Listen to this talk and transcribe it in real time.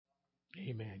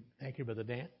Amen. Thank you, Brother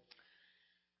Dan.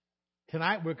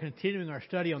 Tonight we're continuing our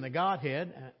study on the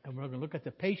Godhead, and we're going to look at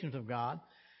the patience of God.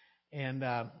 And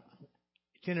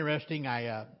it's interesting.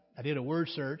 I did a word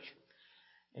search,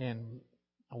 and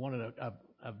I wanted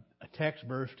a text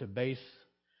verse to base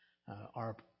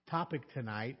our topic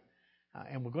tonight.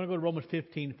 And we're going to go to Romans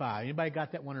 15:5. Anybody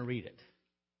got that? Want to read it?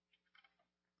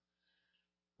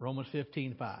 Romans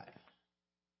 15:5.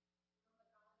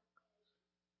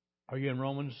 Are you in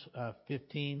Romans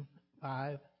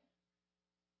 15:5?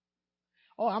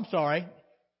 Oh, I'm sorry.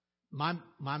 My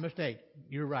mistake.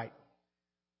 You're right.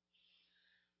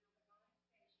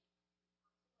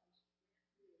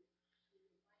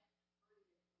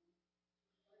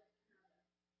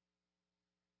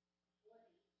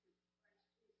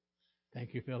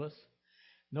 Thank you, Phyllis.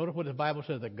 Notice what the Bible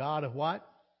says, the God of what?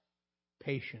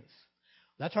 Patience.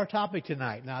 That's our topic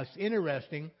tonight. Now, it's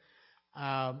interesting.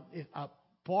 A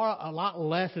lot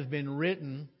less has been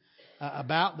written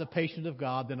about the patience of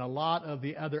God than a lot of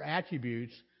the other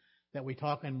attributes that we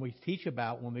talk and we teach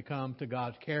about when we come to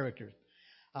God's character.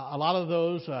 A lot of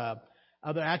those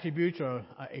other attributes are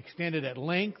extended at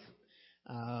length.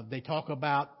 They talk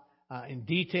about in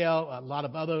detail a lot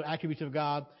of other attributes of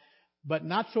God, but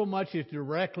not so much is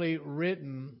directly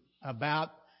written about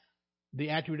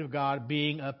the attribute of God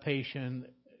being a patient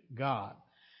God.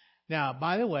 Now,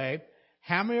 by the way,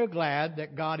 how many are glad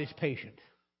that God is patient?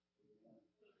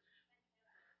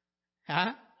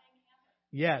 Huh?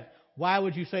 Yes. Why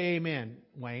would you say amen,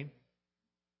 Wayne?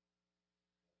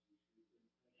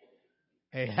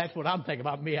 Hey, that's what I'm thinking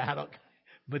about me.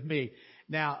 But me.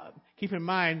 Now, keep in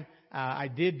mind, I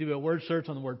did do a word search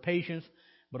on the word patience,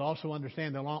 but also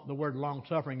understand the word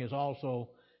long-suffering is also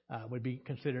would be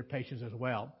considered patience as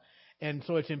well. And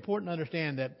so it's important to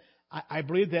understand that I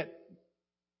believe that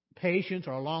patience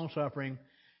or long-suffering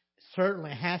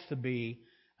certainly has to be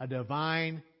a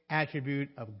divine attribute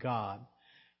of God.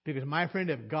 Because, my friend,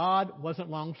 if God wasn't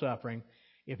long-suffering,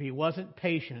 if He wasn't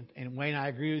patient, and Wayne, I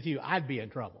agree with you, I'd be in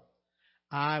trouble.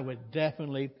 I would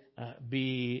definitely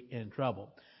be in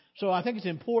trouble. So I think it's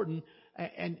important,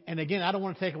 and again, I don't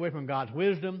want to take away from God's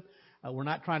wisdom. We're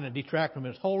not trying to detract from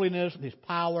His holiness, His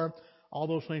power, all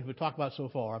those things we've talked about so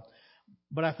far.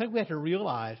 But I think we have to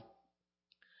realize,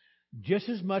 just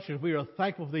as much as we are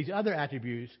thankful for these other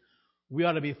attributes, we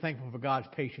ought to be thankful for God's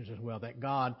patience as well, that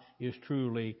God is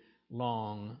truly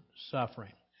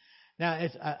long-suffering. Now,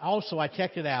 I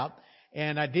checked it out,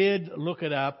 and I did look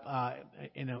it up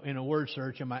in a word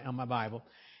search on my Bible,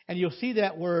 and you'll see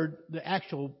that word, the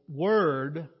actual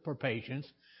word for patience,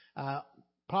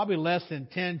 probably less than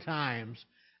 10 times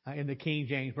in the King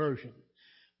James Version.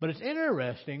 But it's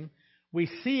interesting, we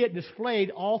see it displayed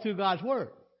all through God's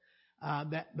Word,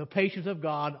 that the patience of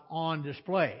God on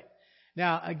display.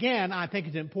 Now, again, I think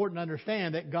it's important to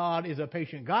understand that God is a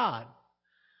patient God.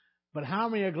 But how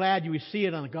many are glad you see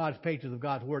it on God's pages of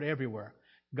God's Word everywhere?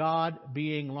 God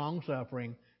being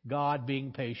long-suffering, God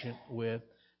being patient with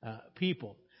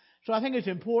people. So I think it's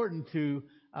important to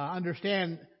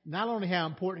understand not only how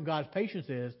important God's patience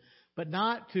is, but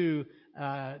not to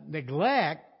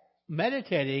neglect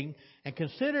meditating and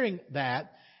considering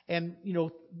that and,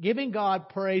 giving God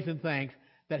praise and thanks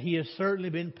that He has certainly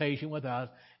been patient with us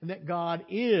and that God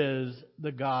is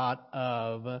the God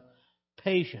of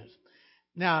patience.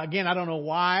 Now, again, I don't know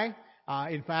why.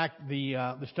 In fact,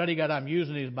 the study guide I'm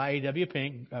using is by A.W.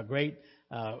 Pink, a great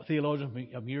theologian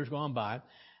of years gone by.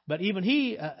 But even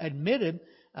he admitted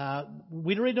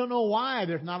we really don't know why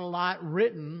there's not a lot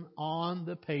written on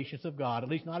the patience of God, at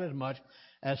least not as much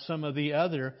as some of the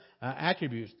other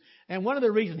attributes. And one of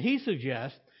the reasons he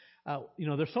suggests,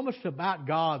 there's so much about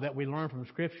God that we learn from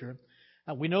Scripture.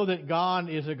 We know that God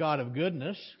is a God of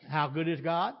goodness. How good is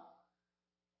God?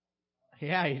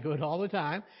 Yeah, He's good all the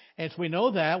time. And so we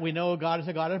know that. We know God is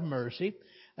a God of mercy.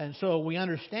 And so we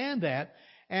understand that.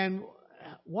 And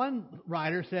one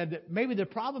writer said that maybe the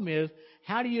problem is,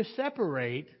 how do you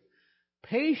separate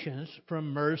patience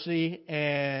from mercy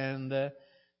and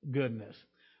goodness?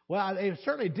 Well, it's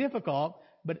certainly difficult,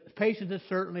 but patience is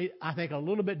certainly, I think, a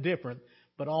little bit different.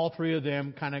 But all three of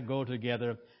them kind of go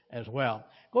together as well.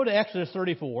 Go to Exodus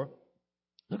 34.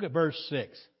 Look at verse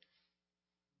 6.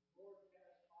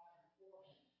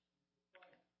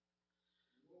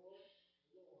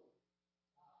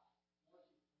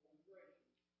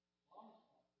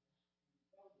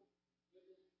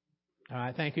 All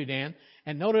right, thank you, Dan.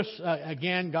 And notice,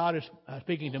 again, God is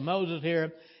speaking to Moses here.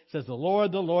 It says, the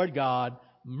Lord God,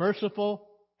 merciful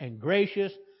and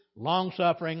gracious,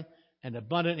 long-suffering, and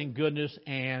abundant in goodness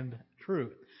and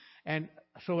truth. And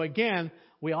so, again,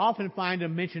 we often find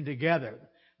them mentioned together.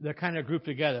 they're kind of grouped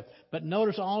together. But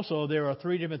notice also there are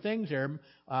three different things there,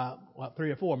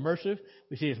 three or four. Mercy,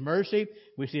 we see His mercy,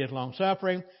 we see His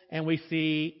long-suffering, and we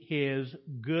see His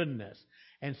goodness.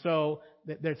 And so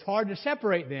it's hard to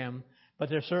separate them, but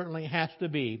there certainly has to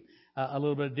be a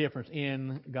little bit of difference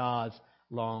in God's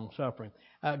long-suffering.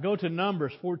 Go to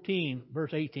Numbers 14,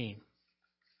 verse 18.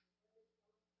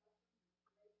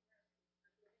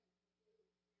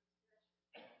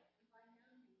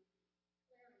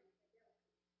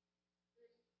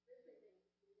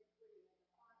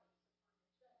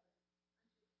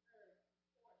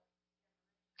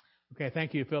 Okay,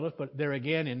 thank you, Phyllis. But there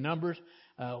again, in Numbers,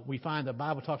 we find the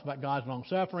Bible talks about God's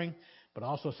long-suffering, but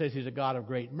also says He's a God of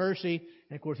great mercy.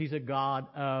 And, of course, He's a God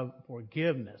of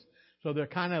forgiveness. So they're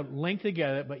kind of linked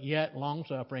together, but yet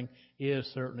long-suffering is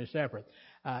certainly separate.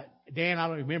 Dan, I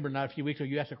don't remember now, a few weeks ago,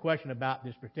 you asked a question about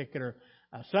this particular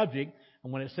subject.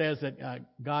 And when it says that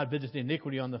God visits the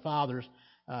iniquity on the fathers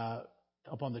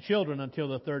upon the children until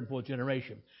the third and fourth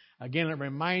generation. Again, it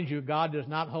reminds you God does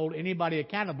not hold anybody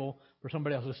accountable for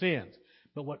somebody else's sins.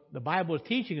 But what the Bible is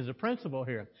teaching is a principle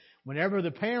here. Whenever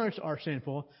the parents are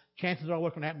sinful, chances are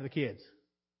what's going to happen to the kids.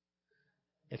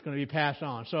 It's going to be passed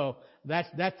on. So that's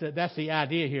the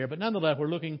idea here. But nonetheless, we're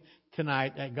looking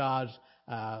tonight at God's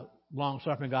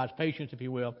long-suffering, God's patience, if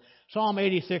you will. Psalm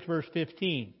 86, verse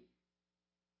 15.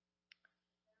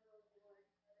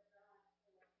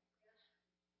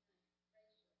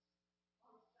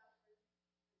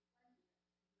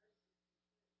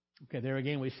 Okay, there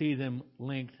again we see them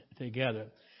linked together.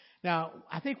 Now,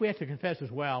 I think we have to confess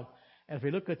as well, as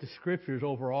we look at the Scriptures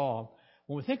overall,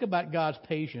 when we think about God's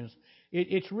patience,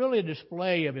 it's really a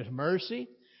display of His mercy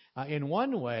in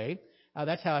one way.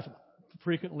 That's how it's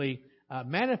frequently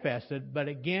manifested, but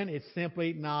again, it's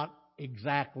simply not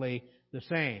exactly the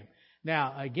same.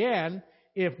 Now, again,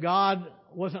 if God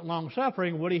wasn't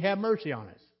long-suffering, would He have mercy on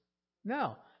us?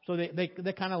 No. So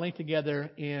they kind of link together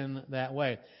in that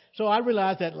way. So I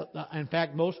realize that, in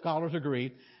fact, most scholars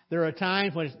agree, there are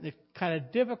times when it's kind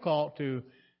of difficult to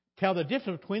tell the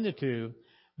difference between the two,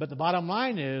 but the bottom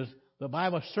line is the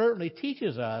Bible certainly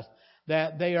teaches us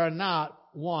that they are not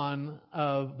one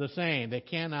of the same. They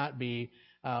cannot be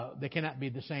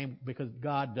the same because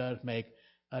God does make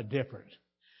a difference.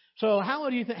 So how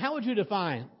would you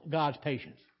define God's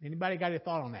patience? Anybody got a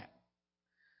thought on that?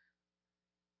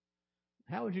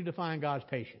 How would you define God's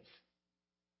patience?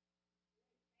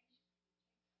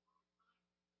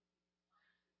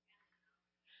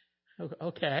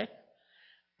 Okay.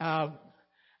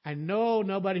 I know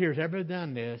nobody here has ever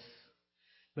done this,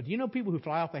 but do you know people who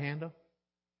fly off the handle?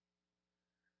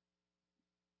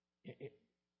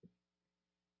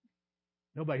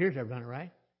 Nobody here has ever done it,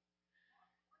 right?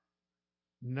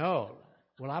 No.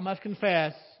 Well, I must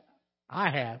confess, I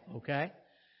have, okay?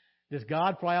 Does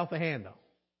God fly off the handle?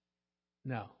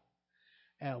 No.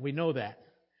 We know that.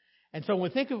 And so when we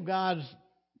think of God's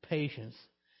patience,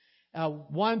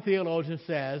 one theologian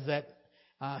says that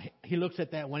he looks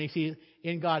at that when he sees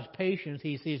in God's patience,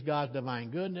 he sees God's divine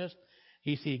goodness,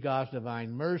 he sees God's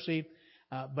divine mercy,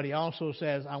 but he also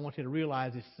says, I want you to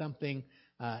realize it's something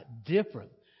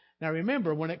different. Now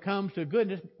remember, when it comes to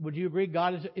goodness, would you agree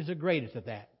God is the greatest at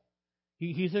that?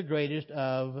 He's the greatest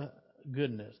of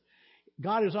goodness.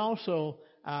 God is also,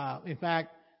 in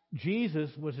fact, Jesus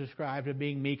was described as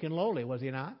being meek and lowly, was He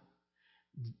not?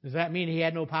 Does that mean He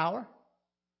had no power?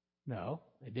 No,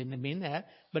 it didn't mean that.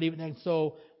 But even then,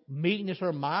 so meekness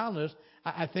or mildness,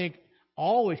 I think,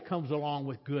 always comes along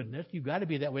with goodness. You've got to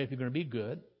be that way if you're going to be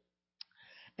good.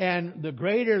 And the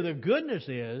greater the goodness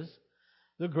is,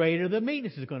 the greater the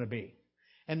meekness is going to be.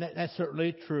 And that's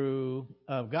certainly true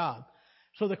of God.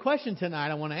 So the question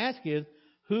tonight I want to ask is,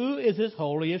 who is as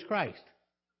holy as Christ?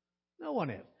 No one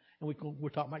is. And we're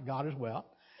talking about God as well.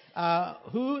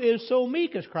 Who is so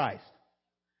meek as Christ?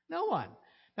 No one.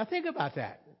 Now think about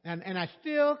that. And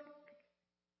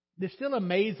this still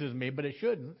amazes me, but it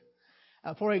shouldn't.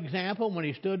 For example, when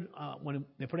he stood, when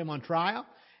they put him on trial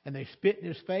and they spit in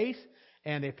his face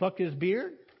and they plucked his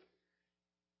beard,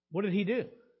 what did he do?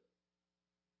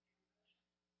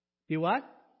 Do what?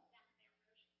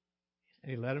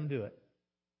 And he let him do it.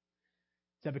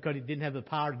 Is that because he didn't have the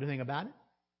power to do anything about it?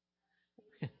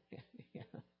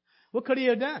 What could he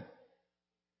have done?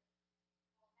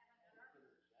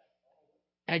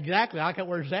 Exactly. I like that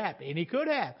word zap. And he could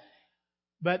have.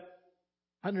 But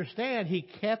understand, he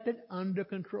kept it under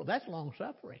control. That's long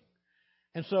suffering.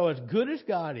 And so as good as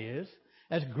God is,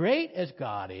 as great as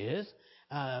God is,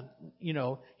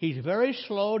 He's very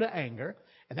slow to anger.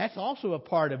 And that's also a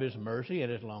part of His mercy and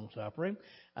His long suffering.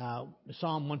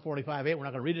 Psalm 145:8, we're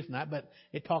not going to read it tonight, but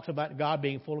it talks about God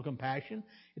being full of compassion.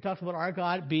 It talks about our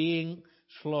God being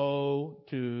slow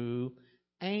to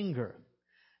anger.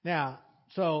 Now,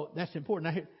 so that's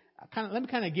important. Now, let me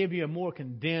kind of give you a more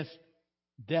condensed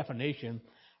definition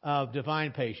of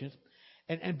divine patience.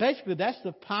 And basically, that's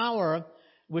the power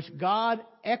which God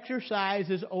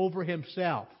exercises over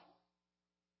himself.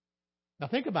 Now,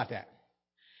 think about that.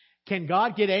 Can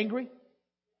God get angry?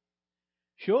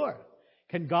 Sure.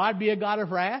 Can God be a God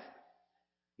of wrath?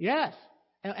 Yes.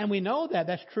 And we know that.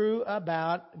 That's true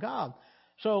about God.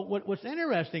 So what's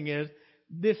interesting is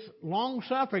this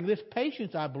long-suffering, this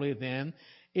patience, I believe then,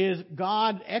 is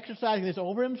God exercising this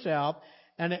over himself,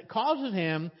 and it causes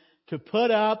him to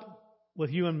put up with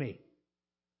you and me.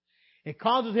 It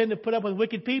causes him to put up with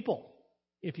wicked people,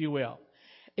 if you will.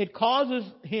 It causes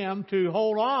him to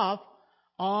hold off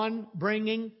on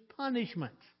bringing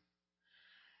punishment.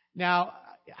 Now,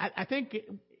 I think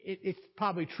it's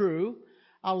probably true.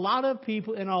 A lot of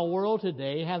people in our world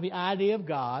today have the idea of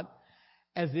God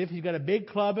as if he's got a big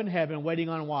club in heaven waiting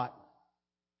on what?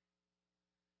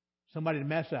 Somebody to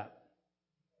mess up.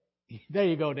 There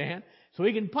you go, Dan. So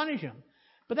he can punish them.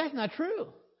 But that's not true.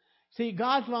 See,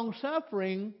 God's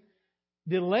long-suffering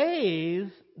delays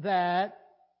that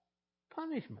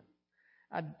punishment.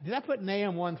 Did I put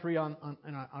Nahum 1:3 on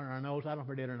our notes? I don't know if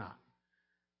I did or not.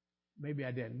 Maybe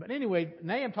I didn't. But anyway,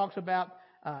 Nahum talks about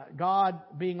God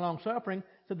being long-suffering.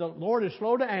 So the Lord is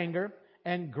slow to anger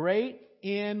and great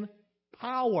in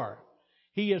power.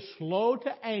 He is slow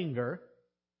to anger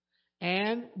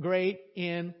and great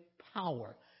in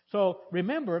power. So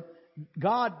remember,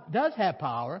 God does have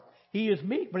power. He is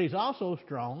meek, but he's also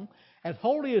strong. As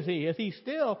holy as he is, he's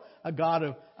still a God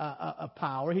of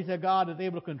power. He's a God that's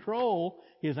able to control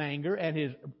his anger and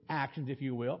his actions, if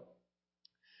you will.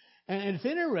 And it's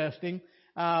interesting,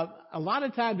 a lot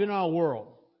of times in our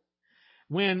world,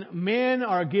 when men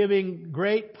are giving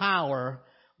great power,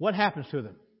 what happens to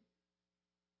them?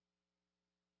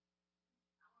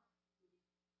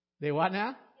 They what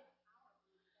now?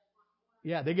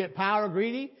 Yeah, they get power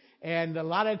greedy, and a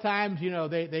lot of times,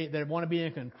 they want to be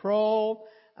in control.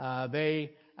 They're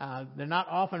not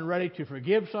often ready to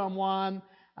forgive someone,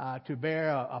 to bear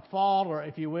a fault, or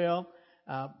if you will,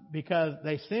 because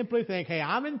they simply think, hey,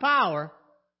 I'm in power,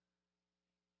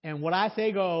 and what I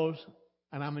say goes,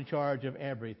 and I'm in charge of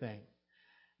everything.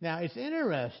 Now, it's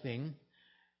interesting,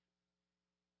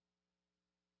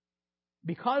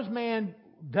 because man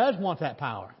does want that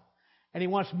power, and he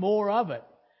wants more of it.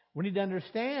 We need to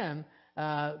understand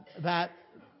that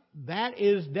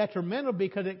is detrimental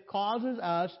because it causes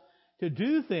us to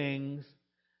do things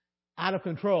out of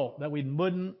control that we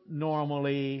wouldn't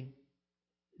normally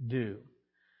do.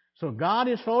 So God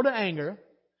is slow to anger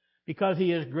because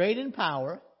he is great in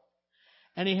power,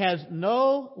 and he has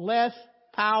no less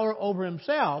power over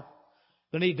himself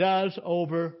than he does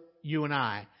over you and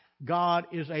I. God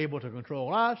is able to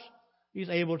control us. He's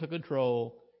able to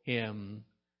control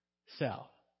himself.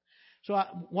 So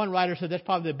one writer said that's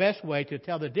probably the best way to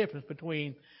tell the difference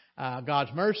between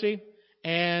God's mercy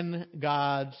and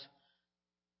God's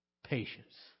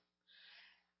patience.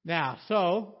 Now,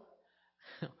 so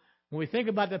when we think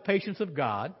about the patience of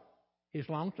God, his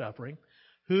long-suffering,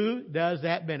 who does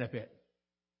that benefit?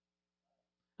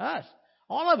 Us.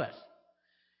 All of us.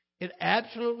 It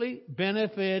absolutely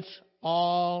benefits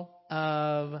all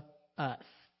of us.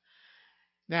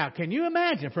 Now, can you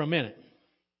imagine for a minute?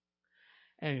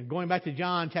 And going back to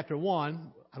John chapter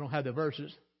 1, I don't have the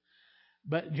verses,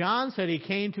 but John said he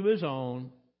came to his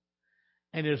own,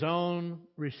 and his own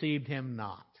received him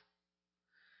not.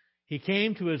 He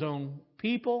came to his own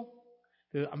people,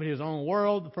 his own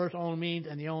world. The first own means,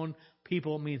 and the own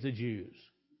people means the Jews.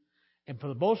 And for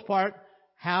the most part,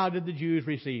 how did the Jews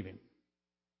receive him?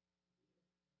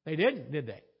 They didn't, did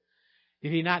they?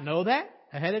 Did he not know that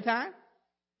ahead of time?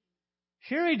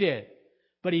 Sure he did.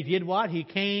 But he did what? He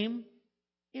came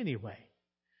anyway.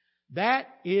 That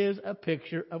is a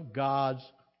picture of God's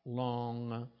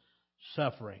long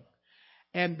suffering.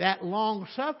 And that long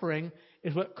suffering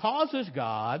is what causes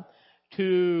God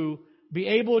to be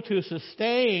able to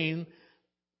sustain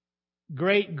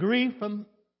great grief from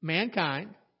mankind,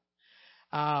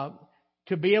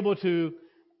 to be able to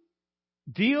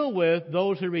deal with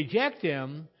those who reject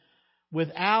him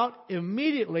without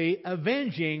immediately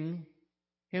avenging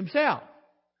himself.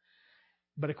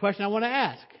 But a question I want to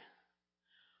ask,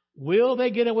 will they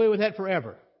get away with that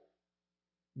forever?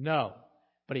 No.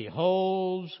 But he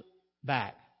holds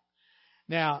back.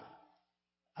 Now,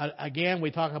 again,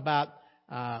 we talk about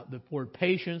the word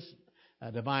patience,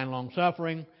 divine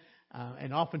long-suffering,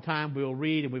 and oftentimes we'll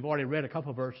read, and we've already read a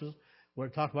couple of verses, where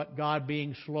it talks about God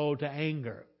being slow to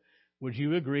anger. Would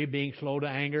you agree being slow to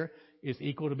anger is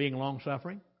equal to being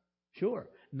long-suffering? Sure.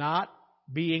 Not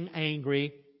being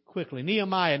angry quickly.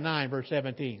 Nehemiah 9, verse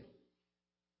 17.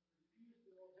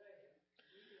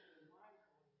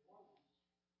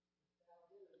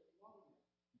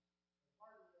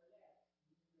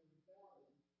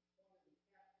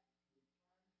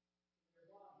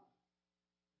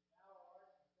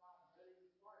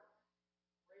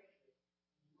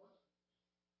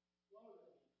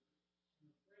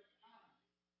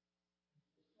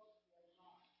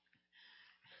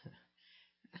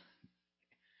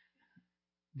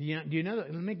 Do you know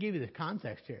that? Let me give you the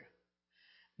context here.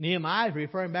 Nehemiah is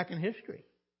referring back in history.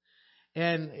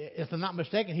 And if I'm not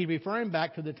mistaken, he's referring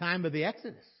back to the time of the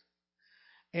Exodus.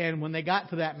 And when they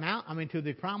got to that to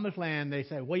the promised land, they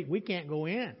said, wait, we can't go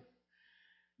in.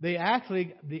 They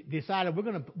actually decided we're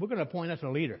going to appoint us a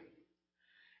leader.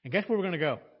 And guess where we're going to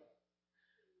go?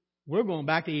 We're going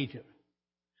back to Egypt.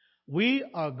 We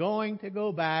are going to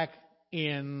go back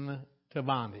into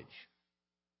bondage.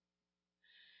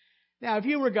 Now, if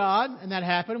you were God and that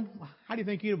happened, how do you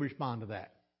think you'd respond to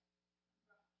that?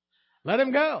 Let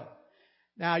him go.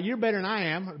 Now, you're better than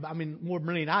I am. I mean, more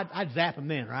than me. I'd zap him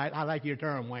then, right? I like your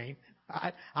term, Wayne.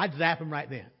 I'd zap him right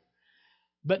then.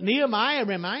 But Nehemiah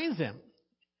reminds them,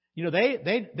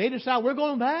 they decide we're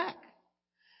going back.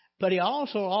 But he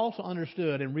also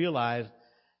understood and realized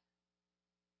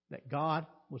that God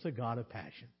was a God of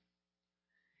passion.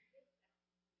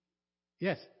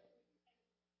 Yes.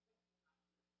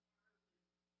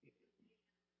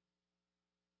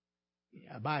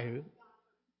 Yeah, by who?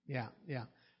 Yeah.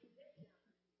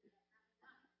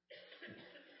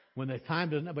 When the time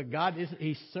doesn't, but God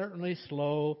He's certainly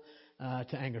slow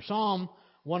to anger. Psalm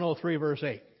 103, verse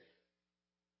 8.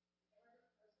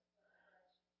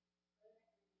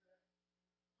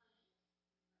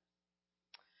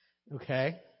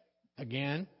 Okay.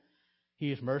 Again,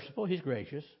 He is merciful. He's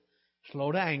gracious.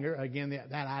 Slow to anger. Again,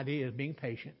 that idea is being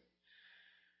patient.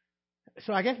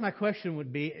 So I guess my question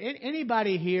would be,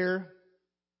 anybody here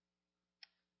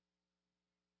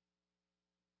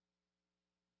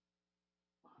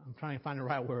I'm trying to find the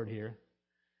right word here.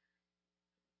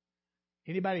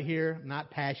 Anybody here not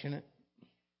passionate?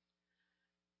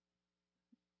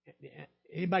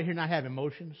 Anybody here not have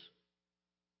emotions?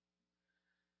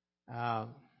 I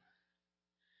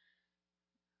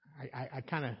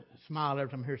kind of smile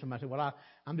every time I hear somebody say, well,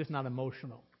 I'm just not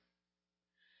emotional.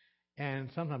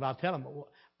 And sometimes I'll tell them,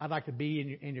 I'd like to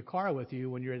be in your car with you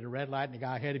when you're at a red light and the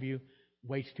guy ahead of you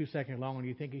waits 2 seconds longer than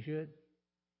you think he should.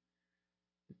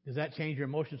 Does that change your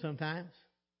emotion sometimes?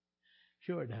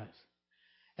 Sure it does.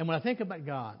 And when I think about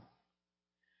God,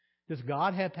 does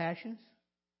God have passions?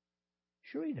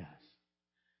 Sure He does.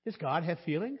 Does God have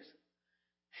feelings?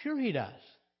 Sure He does.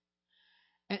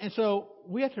 And so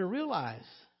we have to realize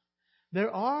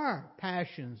there are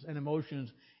passions and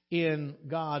emotions in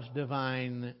God's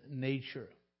divine nature.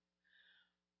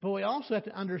 But we also have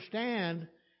to understand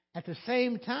at the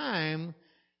same time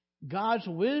God's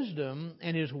wisdom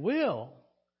and His will.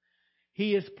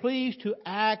 He is pleased to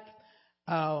act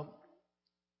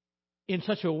in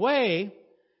such a way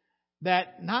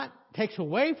that not takes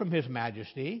away from His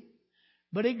majesty,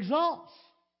 but exalts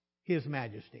His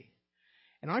majesty.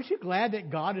 And aren't you glad that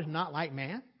God is not like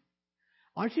man?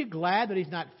 Aren't you glad that He's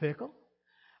not fickle?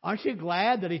 Aren't you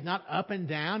glad that He's not up and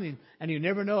down and you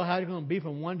never know how He's going to be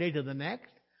from one day to the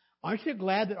next? Aren't you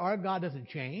glad that our God doesn't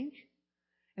change?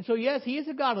 And so, yes, He is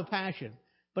a God of passion,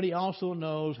 but He also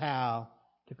knows how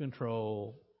to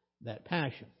control that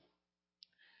passion.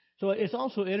 So it's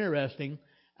also interesting,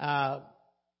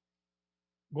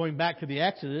 going back to the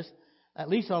Exodus, at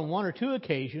least on one or two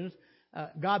occasions,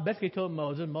 God basically told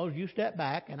Moses, you step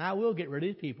back and I will get rid of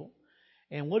these people.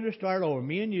 And we'll just start over,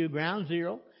 me and you, ground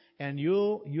zero, and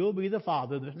you'll be the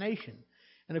father of this nation.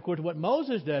 And of course, what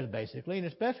Moses does basically, and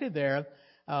especially there,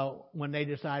 when they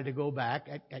decide to go back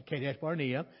at Kadesh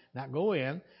Barnea, not go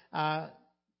in,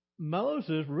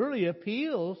 Moses really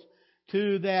appeals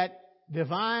to that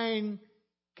divine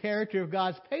character of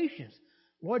God's patience.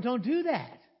 Lord, don't do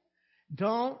that.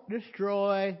 Don't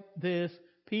destroy this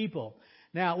people.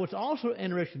 Now, what's also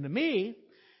interesting to me,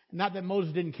 not that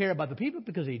Moses didn't care about the people,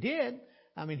 because he did.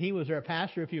 I mean, he was their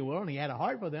pastor, if you will, and he had a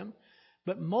heart for them.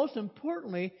 But most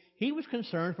importantly, he was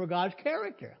concerned for God's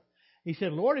character. He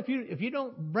said, Lord, if you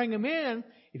don't bring them in,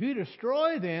 if you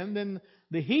destroy them, then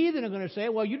the heathen are going to say,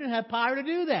 well, you didn't have power to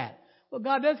do that. Well,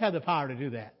 God does have the power to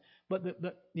do that. But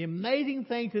the amazing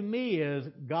thing to me is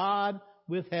God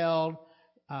withheld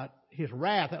His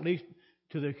wrath, at least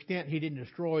to the extent He didn't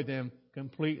destroy them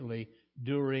completely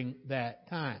during that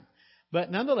time.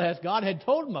 But nonetheless, God had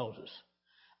told Moses,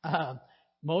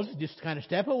 Moses, just kind of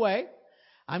step away.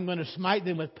 I'm going to smite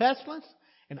them with pestilence,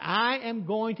 And I am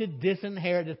going to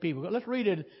disinherit this people. Let's read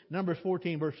it, Numbers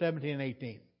 14, verse 17 and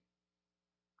 18.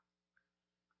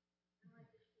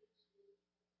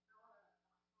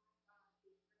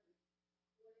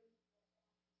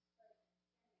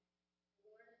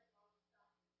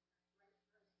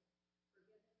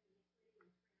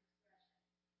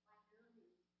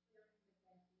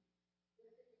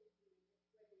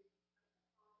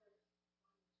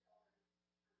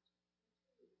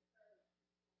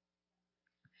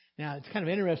 Now, it's kind of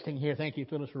interesting here. Thank you,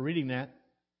 Phyllis, for reading that.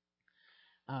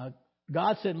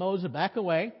 God said, Moses, back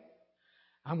away.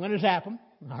 I'm going to zap them.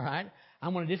 All right.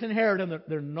 I'm going to disinherit them.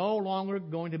 They're no longer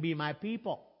going to be my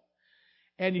people.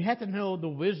 And you have to know the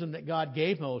wisdom that God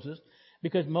gave Moses,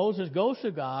 because Moses goes to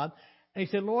God and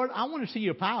he said, Lord, I want to see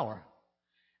your power.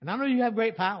 And I know you have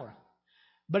great power.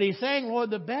 But he's saying, Lord,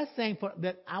 the best thing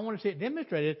that I want to see it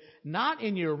demonstrated, not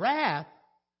in your wrath,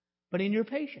 but in your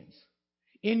patience,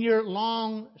 in your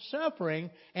long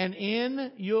suffering, and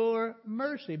in your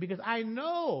mercy. Because I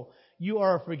know you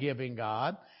are a forgiving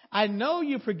God. I know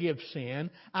you forgive sin.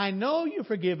 I know you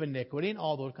forgive iniquity and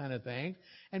all those kind of things.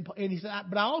 And he said,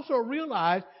 but I also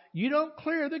realize you don't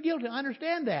clear the guilty. I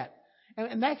understand that.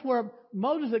 And that's where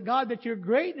Moses said, God, that your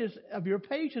greatness of your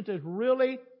patience is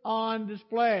really on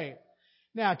display.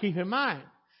 Now, keep in mind,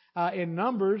 in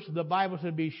Numbers, the Bible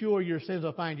said, be sure your sins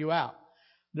will find you out.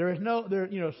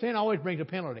 Sin always brings a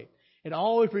penalty. It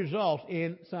always results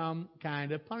in some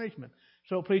kind of punishment.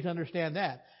 So please understand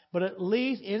that. But at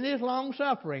least in His long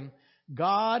suffering,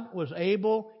 God was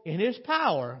able, in His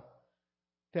power,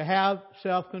 to have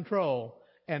self-control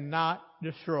and not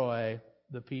destroy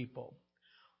the people.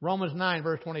 Romans 9,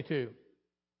 verse 22.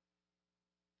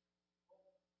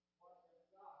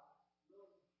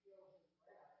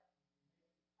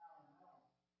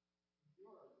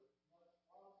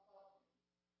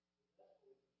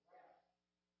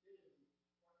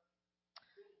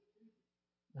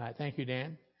 All right, thank you,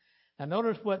 Dan. Now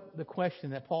notice what the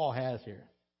question that Paul has here.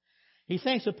 He's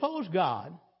saying, suppose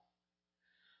God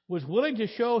was willing to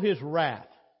show His wrath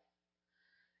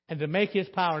and to make His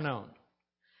power known.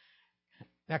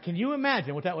 Now, can you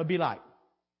imagine what that would be like?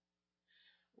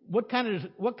 What kind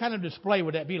of display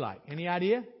would that be like? Any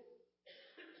idea?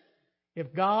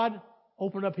 If God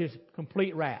opened up His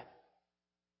complete wrath.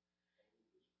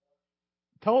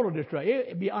 Total destruction.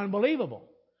 It'd be unbelievable.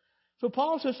 So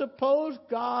Paul says, suppose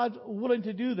God's willing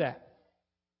to do that.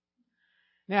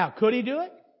 Now, could He do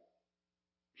it?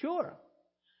 Sure.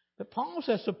 But Paul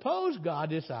says, suppose God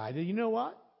decided, you know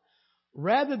what?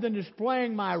 Rather than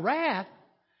displaying my wrath,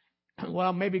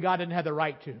 well, maybe God didn't have the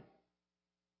right to.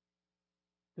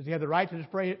 Does He have the right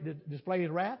to display His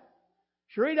wrath?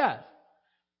 Sure He does.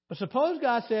 But suppose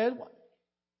God says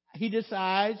He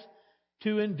decides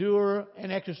to endure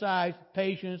and exercise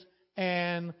patience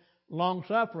and long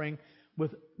suffering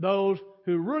with those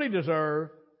who really deserve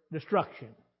destruction.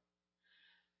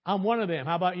 I'm one of them.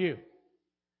 How about you?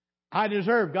 I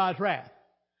deserve God's wrath.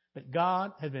 But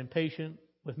God has been patient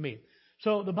with me.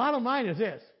 So the bottom line is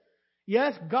this.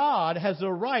 Yes, God has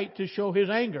the right to show His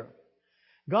anger.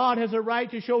 God has the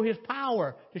right to show His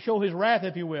power, to show His wrath,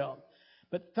 if you will.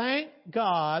 But thank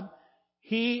God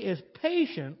He is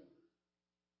patient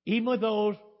even with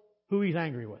those who He's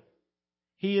angry with.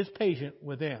 He is patient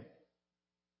with them.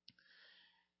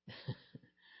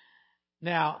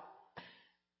 Now,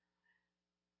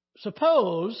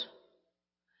 suppose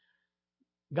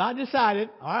God decided,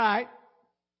 all right,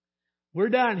 we're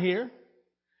done here.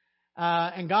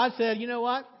 And God said, you know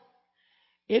what?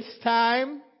 It's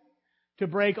time to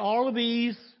break all of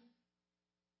these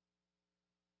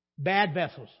bad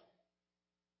vessels.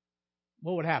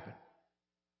 What would happen?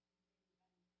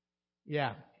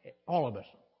 Yeah, all of us.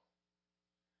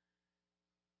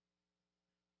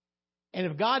 And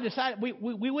if God decided,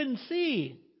 we wouldn't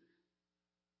see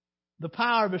the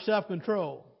power of His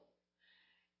self-control.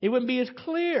 It wouldn't be as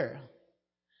clear.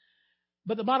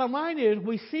 But the bottom line is,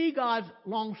 we see God's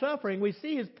long-suffering, we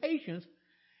see His patience,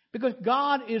 because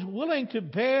God is willing to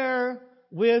bear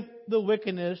with the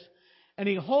wickedness, and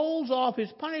He holds off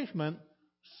His punishment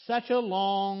such a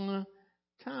long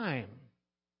time.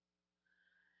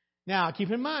 Now,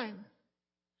 keep in mind,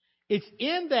 it's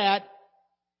in that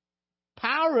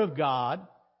power of God,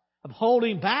 of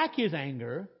holding back His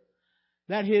anger,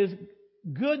 that His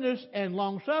goodness and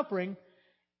long-suffering,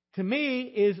 to me,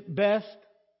 is best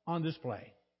on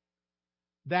display.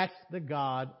 That's the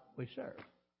God we serve.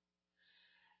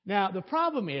 Now, the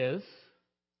problem is,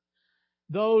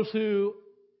 those who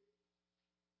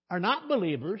are not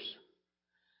believers,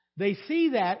 they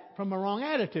see that from a wrong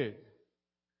attitude.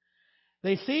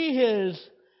 They see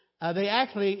they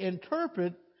actually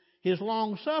interpret His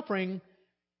long suffering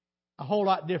a whole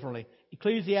lot differently.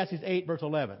 Ecclesiastes 8, verse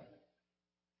 11.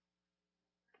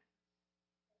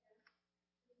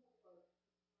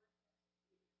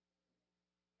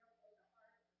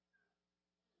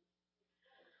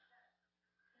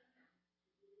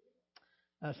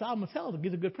 Solomon tells us,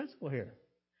 gives a good principle here.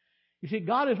 You see,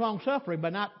 God is long-suffering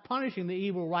by not punishing the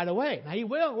evil right away. Now, He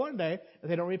will one day if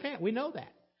they don't repent. We know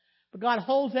that. But God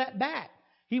holds that back.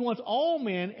 He wants all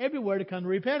men everywhere to come to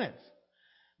repentance.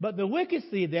 But the wicked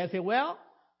see that and say, well,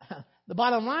 the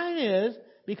bottom line is,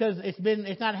 because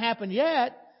it's not happened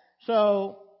yet,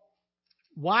 so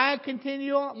why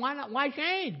continue on? Why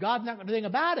change? God's not going to do anything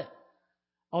about it.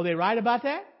 Are they right about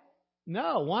that?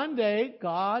 No. One day,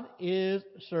 God is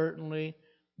certainly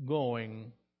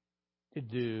going to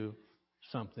do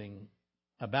something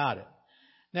about it.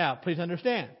 Now, please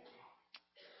understand,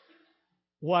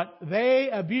 what they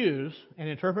abuse and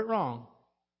interpret wrong,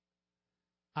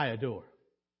 I adore.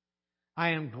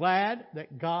 I am glad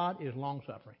that God is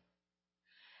long-suffering.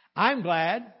 I'm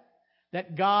glad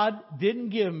that God didn't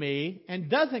give me and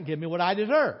doesn't give me what I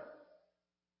deserve.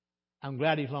 I'm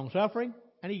glad He's long-suffering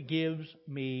and He gives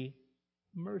me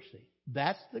mercy.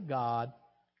 That's the God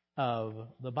of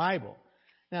the Bible.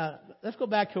 Now, let's go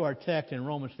back to our text in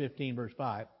Romans 15, verse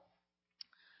 5.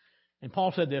 And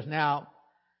Paul said this, now,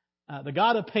 the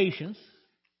God of patience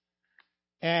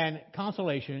and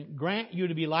consolation grant you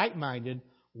to be like-minded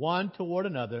one toward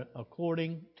another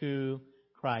according to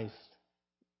Christ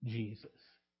Jesus.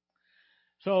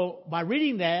 So, by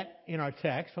reading that in our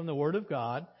text from the Word of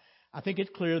God, I think it's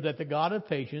clear that the God of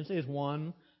patience is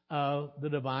one of the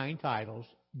divine titles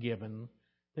given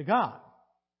to God.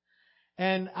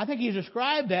 And I think He's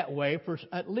described that way for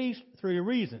at least three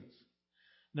reasons.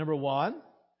 Number one,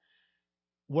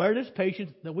 where does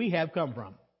patience that we have come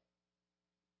from?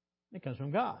 It comes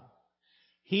from God.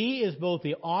 He is both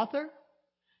the author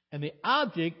and the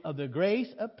object of the grace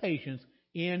of patience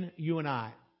in you and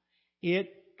I.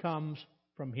 It comes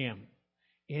from Him.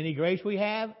 Any grace we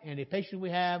have, any patience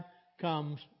we have,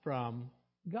 comes from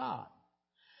God.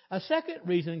 A second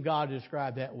reason God is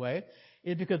described that way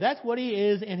is because that's what He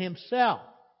is in Himself.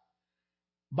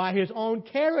 By His own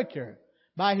character,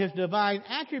 by His divine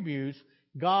attributes,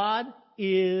 God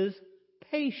is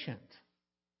patient.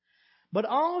 But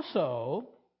also,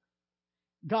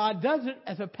 God does it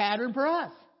as a pattern for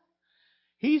us.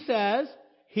 He says,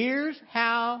 here's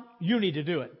how you need to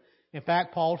do it. In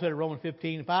fact, Paul said in Romans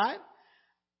 15:5,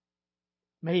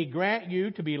 may He grant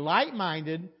you to be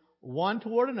like-minded one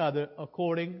toward another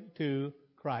according to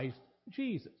Christ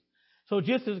Jesus. So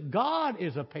just as God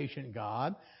is a patient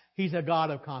God, He's a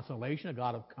God of consolation, a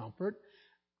God of comfort.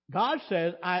 God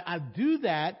says, I do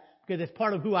that because it's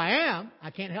part of who I am. I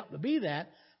can't help but be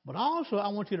that. But also, I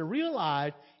want you to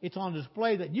realize it's on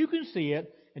display that you can see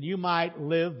it and you might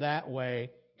live that way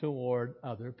toward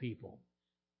other people.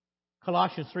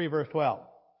 Colossians 3, verse 12.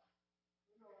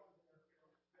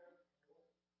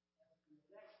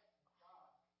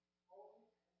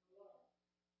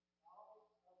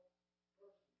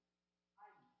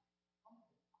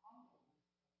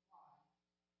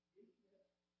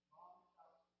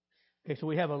 Okay, so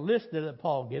we have a list that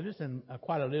Paul gives us, and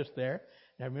quite a list there.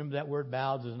 Now remember that word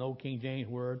bowels is an old King James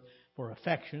word for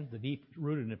affection, the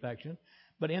deep-rooted affection.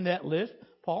 But in that list,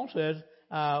 Paul says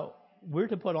we're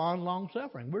to put on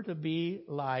long-suffering. We're to be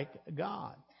like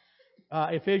God.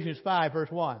 Ephesians 5,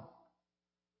 verse 1.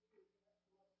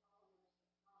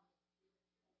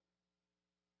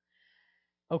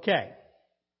 Okay.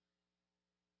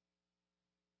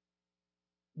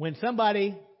 When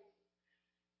somebody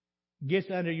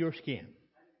gets under your skin,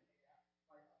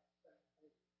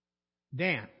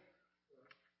 Dan,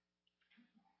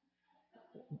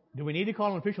 do we need to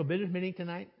call an official business meeting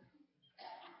tonight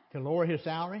to lower his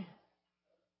salary?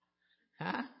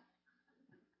 Huh?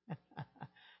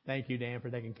 Thank you, Dan,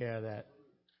 for taking care of that.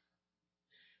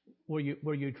 Were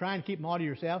you trying to keep them all to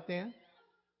yourself, Dan?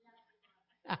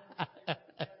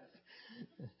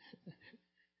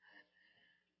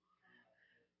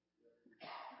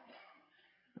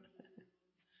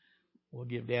 We'll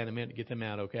give Dan a minute to get them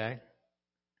out, okay?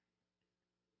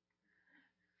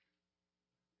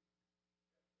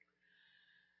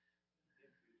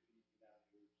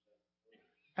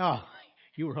 Oh,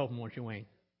 you were hoping, weren't you, Wayne?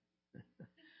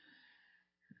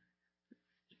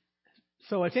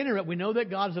 So it's interesting. We know that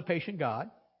God is a patient God.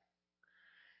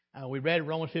 We read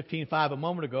Romans 15:5 a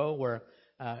moment ago, where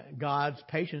God's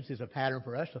patience is a pattern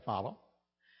for us to follow.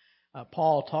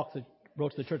 Paul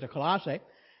wrote to the church of Colossae,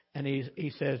 and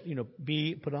he says,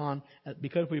 be put on,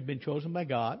 because we've been chosen by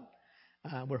God,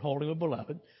 we're holy and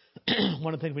beloved.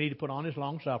 One of the things we need to put on is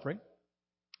long suffering.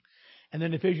 And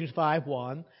then Ephesians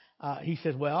 5:1, he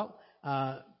says, well,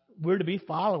 we're to be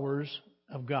followers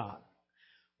of God.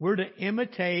 We're to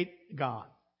imitate God.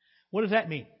 What does that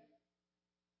mean?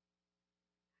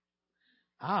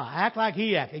 Act like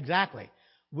He acts. Exactly.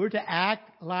 We're to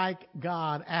act like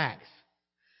God acts.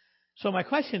 So my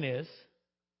question is,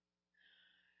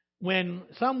 when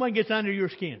someone gets under your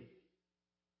skin,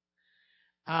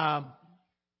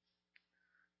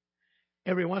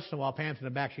 every once in a while, Pam's in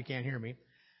the back, she can't hear me,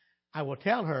 I will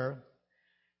tell her,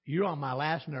 you're on my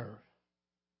last nerve.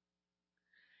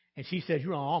 And she says,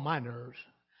 you're on all my nerves.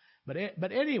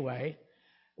 But anyway,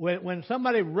 when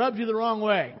somebody rubs you the wrong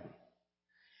way,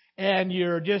 and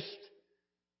you're just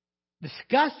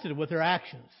disgusted with their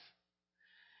actions,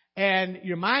 and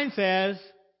your mind says,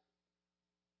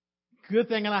 good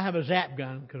thing I don't have a zap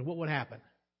gun, because what would happen?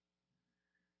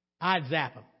 I'd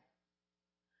zap them.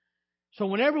 So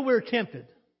whenever we're tempted,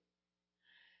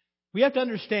 we have to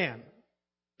understand,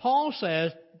 Paul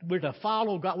says we're to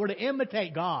follow God, we're to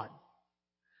imitate God.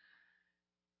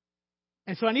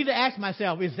 And so I need to ask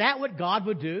myself, is that what God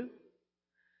would do?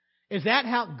 Is that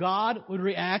how God would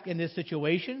react in this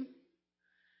situation?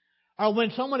 Or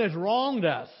when someone has wronged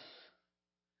us,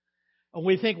 or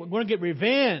we think we're going to get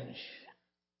revenge,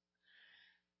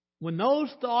 when those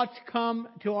thoughts come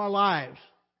to our lives,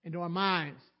 into our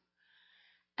minds,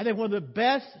 I think one of the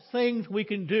best things we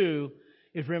can do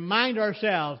is remind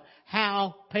ourselves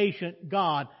how patient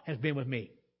God has been with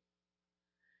me.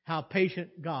 How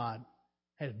patient God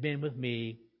has been with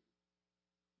me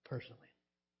personally.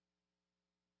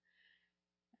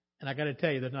 And I got to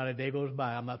tell you, there's not a day goes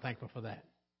by I'm not thankful for that.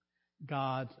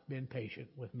 God's been patient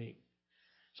with me.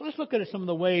 So let's look at some of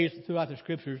the ways throughout the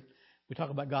Scriptures we talk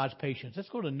about God's patience. Let's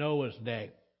go to Noah's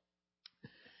day.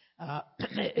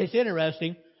 It's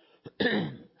interesting.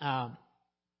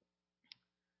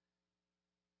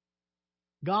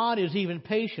 God is even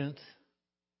patient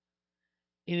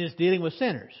in His dealing with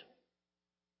sinners.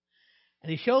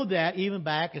 And He showed that even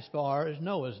back as far as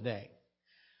Noah's day.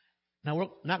 Now, we're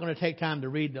not going to take time to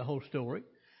read the whole story.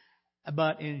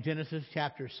 But in Genesis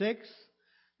chapter 6,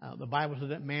 the Bible says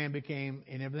that man became,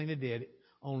 in everything they did,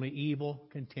 only evil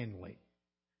continually.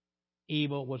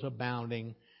 Evil was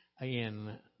abounding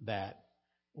in that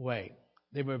way.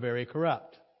 They were very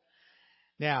corrupt.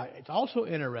 Now, it's also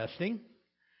interesting,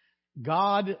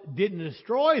 God didn't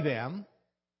destroy them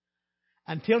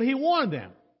until He warned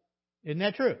them. Isn't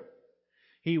that true?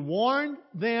 He warned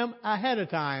them ahead of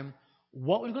time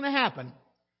what was going to happen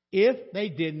if they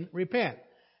didn't repent.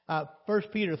 1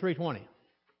 Peter 3:20.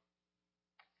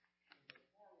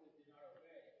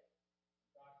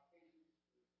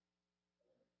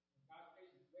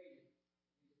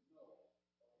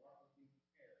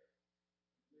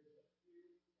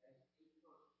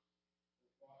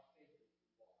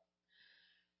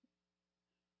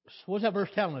 What's that verse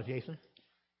telling us, Jason?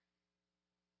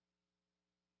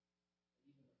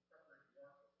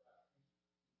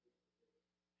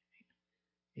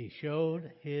 He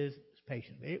showed His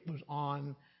patience. It was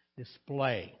on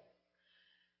display.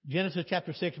 Genesis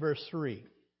chapter 6, verse 3.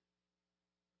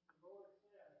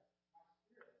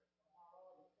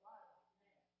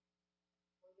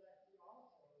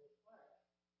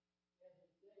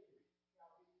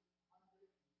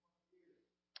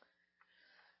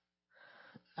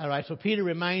 All right, so Peter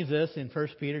reminds us in 1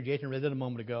 Peter, Jason read it a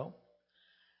moment ago,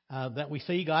 that we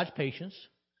see God's patience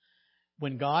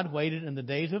when God waited in the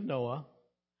days of Noah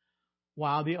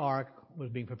while the ark was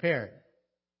being prepared.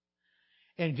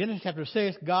 In Genesis chapter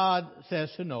 6, God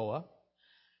says to Noah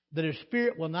that His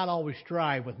Spirit will not always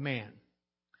strive with man.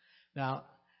 Now,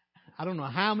 I don't know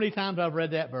how many times I've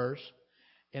read that verse,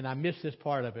 and I missed this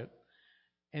part of it.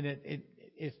 And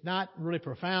it's not really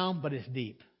profound, but it's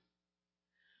deep.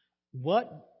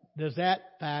 What does that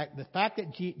fact, the fact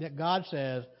that God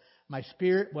says, my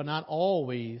Spirit will not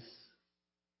always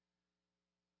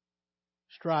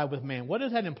strive with man, what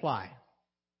does that imply?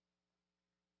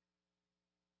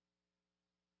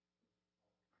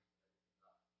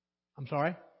 I'm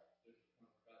sorry?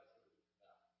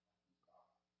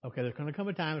 Okay, there's going to come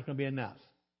a time it's going to be enough.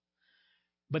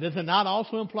 But does it not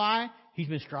also imply He's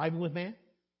been striving with man?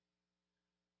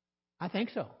 I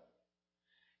think so.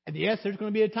 And yes, there's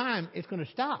going to be a time it's going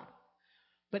to stop.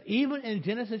 But even in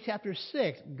Genesis chapter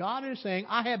 6, God is saying,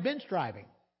 I have been striving.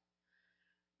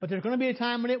 But there's going to be a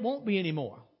time when it won't be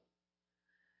anymore.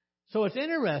 So it's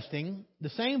interesting. The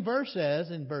same verse says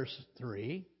in verse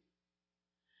 3,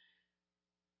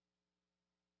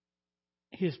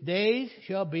 His days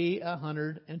shall be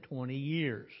 120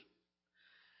 years.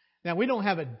 Now, we don't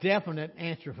have a definite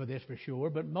answer for this for sure,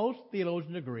 but most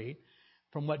theologians agree,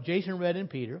 from what Jason read in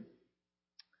Peter,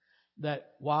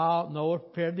 that while Noah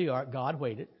prepared the ark, God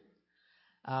waited.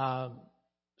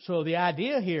 So the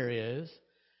idea here is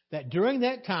that during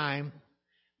that time,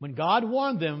 when God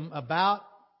warned them about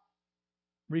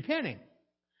repenting,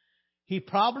 He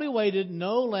probably waited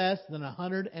no less than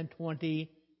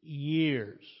 120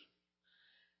 years.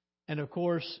 And of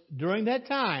course, during that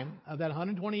time of that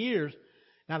 120 years,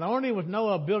 not only was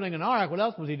Noah building an ark, what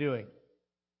else was he doing?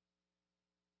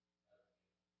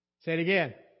 Say it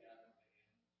again.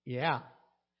 Yeah.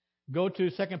 Go to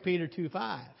 2 Peter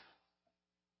 2:5.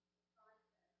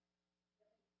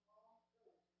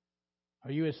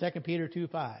 Are you at 2 Peter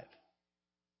 2:5?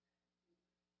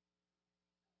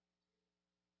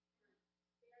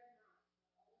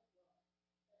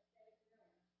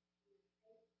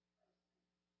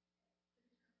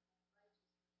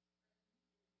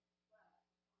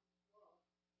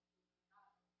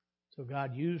 So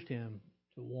God used him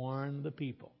to warn the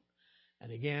people.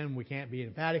 And again, we can't be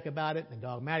emphatic about it and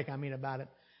dogmatic, about it,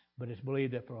 but it's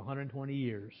believed that for 120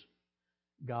 years,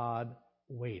 God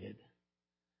waited.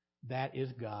 That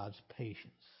is God's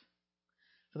patience.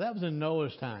 So that was in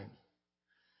Noah's time.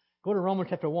 Go to Romans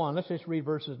chapter 1. Let's just read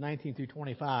verses 19 through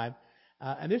 25.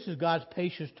 And this is God's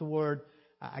patience toward,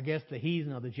 the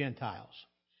heathen or the Gentiles.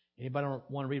 Anybody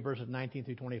want to read verses 19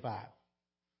 through 25?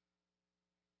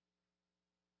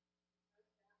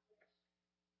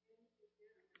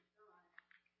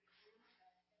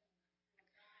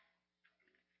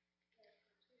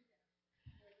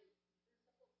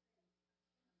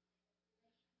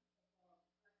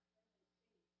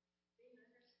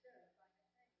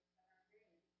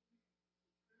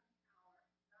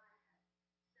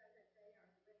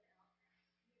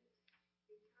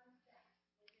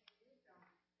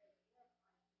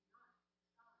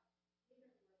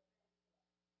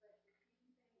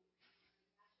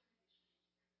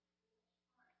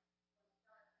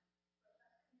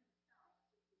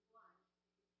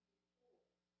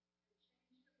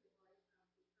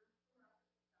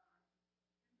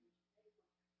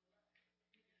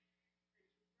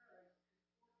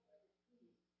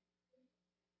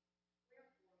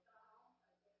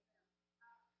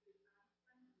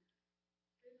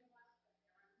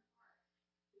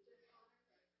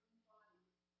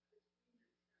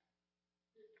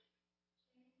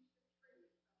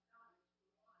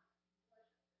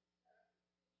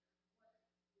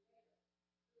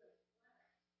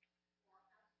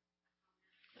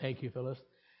 Thank you, Phyllis.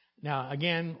 Now,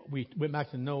 again, we went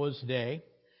back to Noah's day.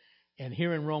 And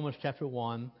here in Romans chapter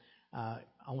 1, I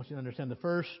want you to understand the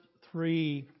first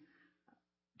 3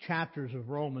 chapters of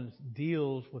Romans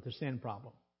deals with the sin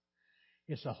problem.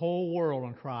 It's the whole world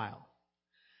on trial.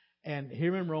 And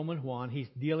here in Romans 1, he's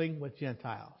dealing with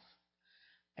Gentiles.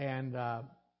 And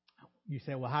you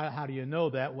say, well, how do you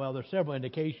know that? Well, there's several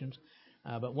indications.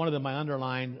 But one of them I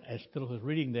underlined as Phyllis was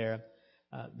reading there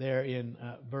in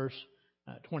verse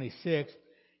 26,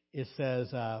 it says,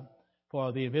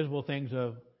 for the invisible things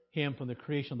of him from the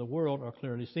creation of the world are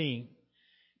clearly seen,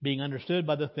 being understood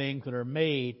by the things that are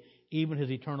made, even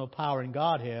his eternal power and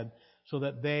Godhead, so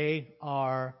that they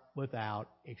are without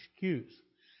excuse.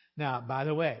 Now, by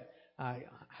the way,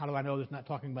 how do I know this is not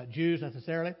talking about Jews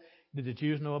necessarily? Did the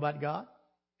Jews know about God?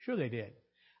 Sure they did.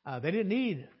 They didn't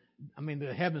need,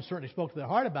 the heavens certainly spoke to their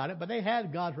heart about it, but they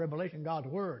had God's revelation, God's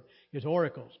word, his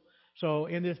oracles. So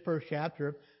in this first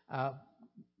chapter, of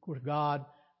course, God,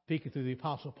 speaking through the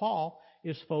Apostle Paul,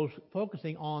 is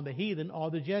focusing on the heathen or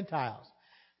the Gentiles.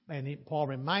 And Paul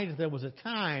reminds us there was a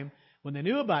time when they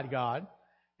knew about God,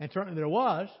 and certainly there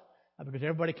was, because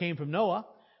everybody came from Noah,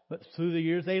 but through the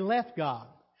years they left God.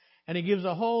 And he gives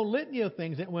a whole litany of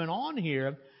things that went on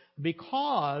here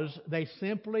because they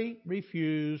simply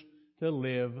refused to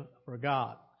live for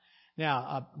God.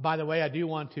 Now, by the way, I do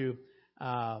want to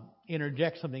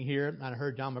interject something here. I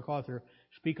heard John MacArthur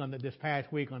speak on this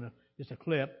past week on just a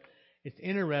clip. It's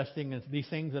interesting, it's these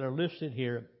things that are listed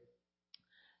here,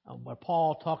 where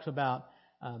Paul talks about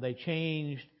they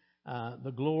changed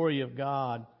the glory of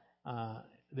God,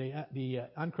 the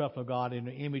uncorruptible God, in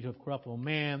the image of corruptible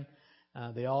man.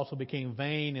 They also became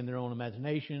vain in their own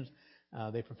imaginations.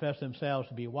 They professed themselves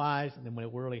to be wise, and then when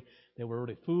they were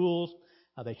really fools.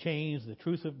 They changed the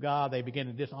truth of God. They began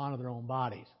to dishonor their own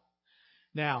bodies.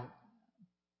 Now,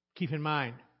 keep in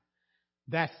mind,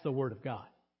 that's the Word of God.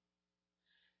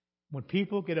 When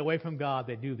people get away from God,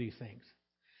 they do these things.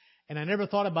 And I never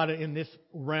thought about it in this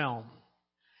realm.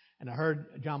 And I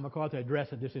heard John MacArthur address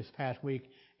it this past week.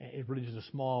 It really is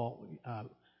a small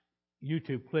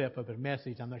YouTube clip of his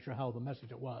message. I'm not sure how the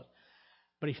message it was.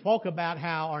 But he spoke about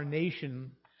how our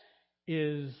nation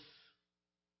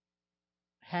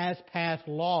has passed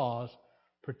laws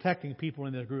protecting people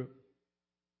in this group.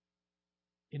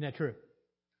 Isn't that true?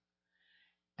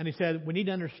 And he said, we need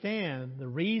to understand the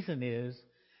reason is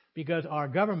because our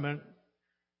government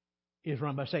is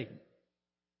run by Satan.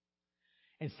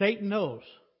 And Satan knows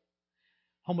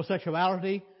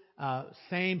homosexuality,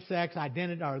 same-sex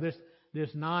identity, or this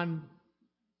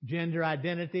non-gender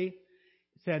identity,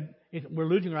 said we're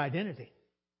losing our identity.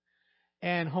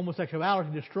 And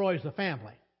homosexuality destroys the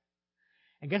family.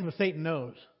 And guess what Satan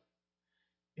knows?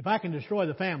 If I can destroy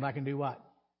the family, I can do what?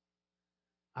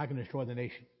 I can destroy the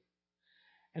nation.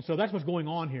 And so that's what's going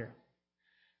on here.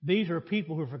 These are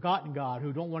people who have forgotten God,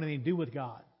 who don't want anything to do with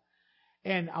God.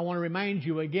 And I want to remind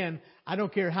you again, I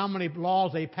don't care how many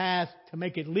laws they pass to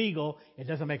make it legal, it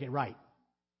doesn't make it right.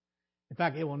 In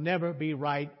fact, it will never be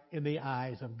right in the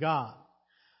eyes of God.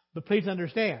 But please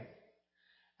understand,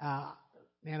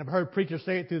 and I've heard preachers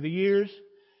say it through the years,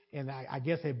 and I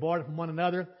guess they bought it from one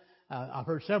another. I've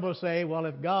heard several say, well,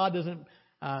 if God doesn't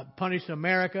punish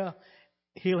America,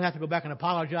 He'll have to go back and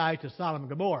apologize to Sodom and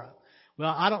Gomorrah.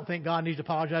 Well, I don't think God needs to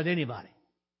apologize to anybody.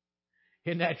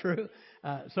 Isn't that true?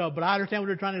 But I understand what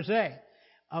they're trying to say.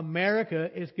 America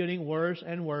is getting worse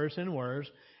and worse and worse,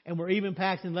 and we're even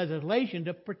passing legislation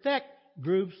to protect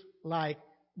groups like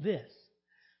this.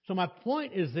 So my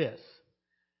point is this.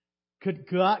 Could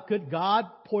God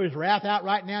pour His wrath out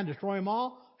right now and destroy them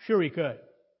all? Sure He could.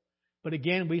 But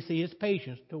again, we see His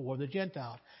patience toward the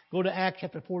Gentiles. Go to Acts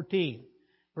chapter 14,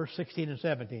 verse 16 and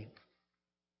 17.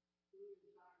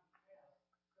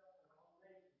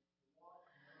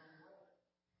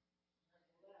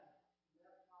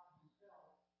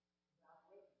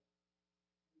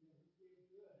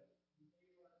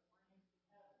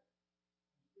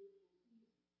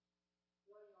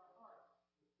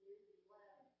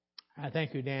 I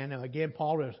thank you, Dan. Now, again,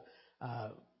 Paul was,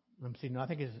 let me see, no, I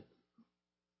think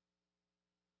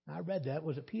I read that.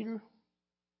 Was it Peter?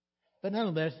 But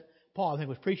nonetheless, Paul, I think,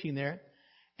 was preaching there.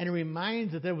 And it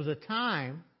reminds that there was a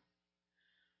time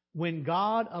when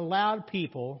God allowed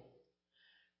people,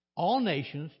 all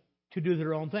nations, to do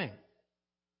their own thing.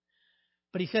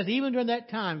 But he says even during that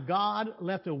time, God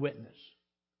left a witness.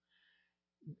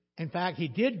 In fact, He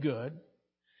did good.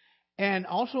 And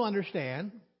also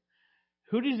understand,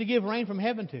 who does He give rain from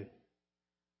heaven to?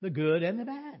 The good and the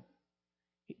bad.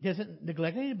 He doesn't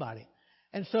neglect anybody.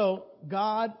 And so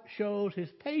God shows His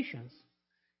patience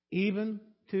even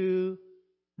to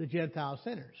the Gentile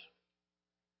sinners.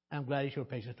 I'm glad He showed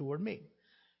patience toward me.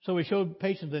 So He showed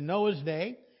patience in Noah's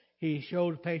day. He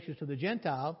showed patience to the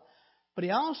Gentiles. But He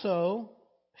also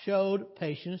showed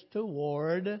patience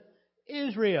toward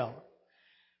Israel.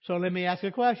 So let me ask you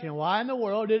a question. Why in the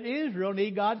world did Israel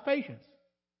need God's patience?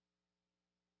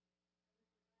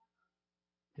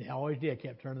 They always did.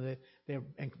 Kept turning.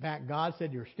 In fact, God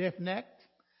said, you're stiff-necked.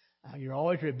 You're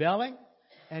always rebelling.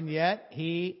 And yet,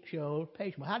 He showed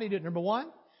patience. Well, how did He do it? Number one,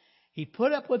 He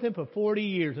put up with them for 40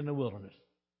 years in the wilderness.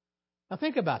 Now,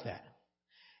 think about that.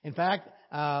 In fact,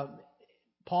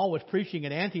 Paul was preaching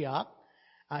at Antioch.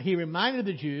 He reminded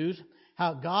the Jews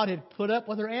how God had put up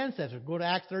with their ancestors. Go to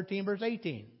Acts 13, verse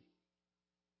 18.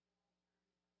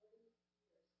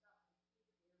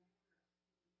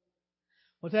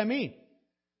 What's that mean?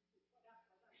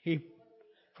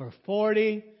 For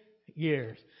 40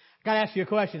 years. I got to ask you a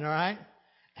question, all right?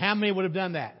 How many would have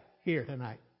done that here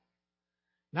tonight?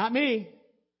 Not me.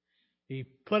 He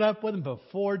put up with them for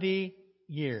 40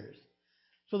 years.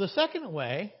 So the second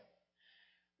way,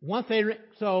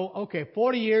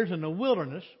 40 years in the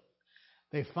wilderness,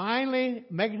 they finally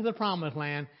make it to the promised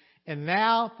land, and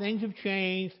now things have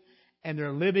changed, and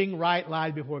they're living right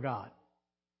lives before God.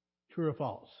 True or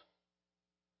false?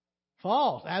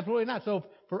 False. Absolutely not. So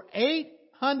for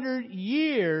 800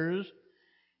 years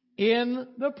in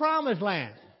the promised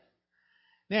land.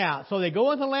 Now, so they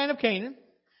go into the land of Canaan,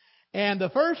 and the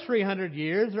first 300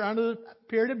 years are under the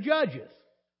period of judges.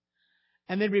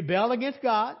 And they rebel against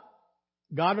God.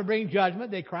 God will bring judgment.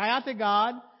 They cry out to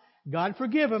God. God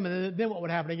forgive them. And then what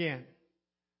would happen again?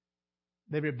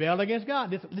 They rebel against God.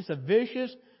 This is a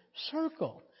vicious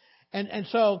circle. And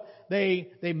so they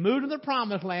moved to the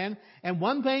promised land. And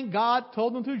one thing God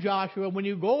told them through Joshua, when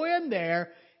you go in there,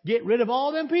 get rid of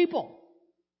all them people.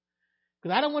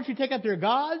 Because I don't want you to take up their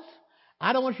gods.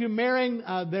 I don't want you marrying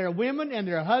their women and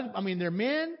their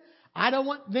men. I don't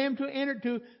want them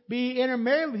to be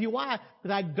intermarried with you. Why?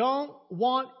 Because I don't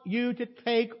want you to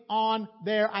take on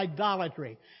their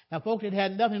idolatry. Now, folks, it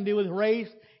had nothing to do with race.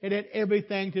 It had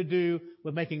everything to do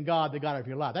with making God the God of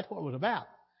your life. That's what it was about.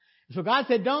 So God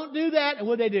said, don't do that. And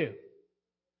what did they do?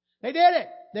 They did it.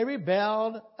 They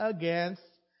rebelled against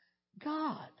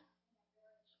God.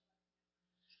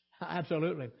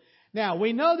 Absolutely. Now,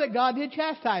 we know that God did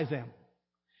chastise them.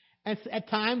 And at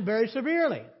times very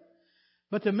severely.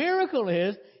 But the miracle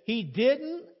is He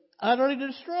didn't utterly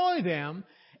destroy them.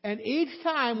 And each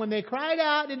time when they cried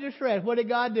out in distress, what did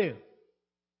God do?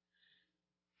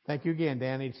 Thank you again,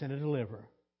 Dan. He'd send a deliverer.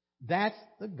 That's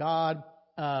the God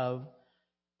of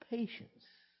patience.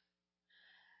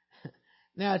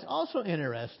 Now, it's also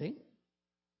interesting.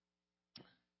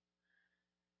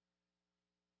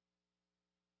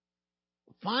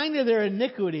 Finally, their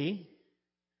iniquity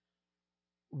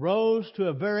rose to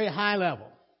a very high level.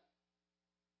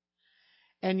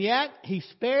 And yet, He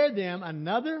spared them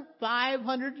another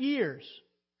 500 years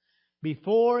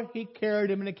before He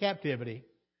carried them into captivity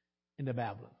into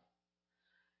Babylon.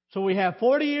 So we have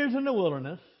 40 years in the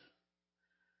wilderness,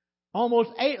 a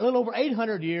little over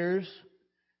 800 years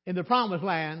in the promised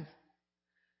land,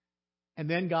 and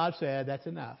then God said, that's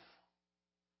enough.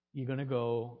 You're going to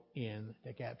go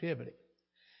into captivity.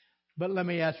 But let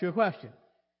me ask you a question.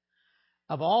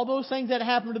 Of all those things that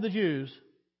happened to the Jews,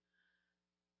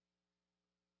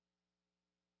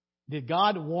 did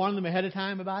God warn them ahead of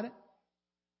time about it?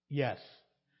 Yes.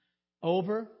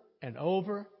 Over and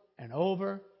over and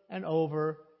over and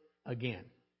over again.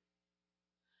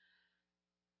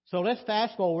 So let's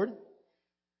fast forward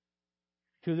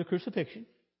to the crucifixion.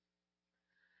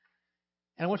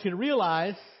 And I want you to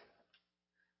realize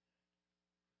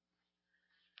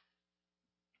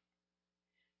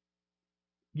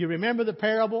you remember the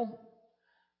parable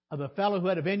of the fellow who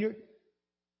had a vineyard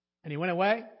and he went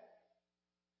away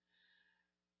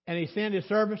and he sent his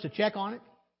servants to check on it,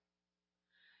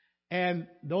 and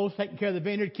those taking care of the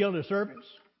vineyard killed his servants.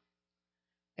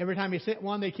 Every time he sent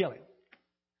one, they kill him.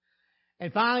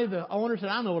 And finally the owner said,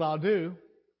 I know what I'll do.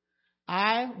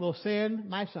 I will send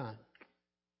my son.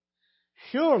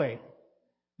 Surely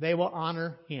they will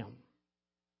honor him.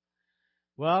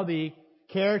 Well, the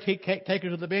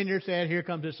caretakers of the vineyard said, here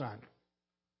comes his son.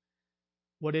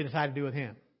 What did they decide to do with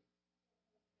him?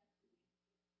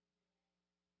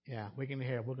 Yeah, we can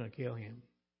hear, we're going to kill him.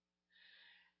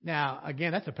 Now,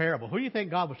 again, that's a parable. Who do you think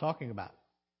God was talking about?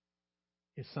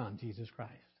 His son, Jesus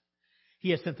Christ.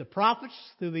 He has sent the prophets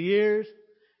through the years.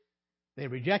 They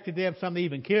rejected them. Some they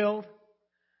even killed.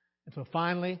 And so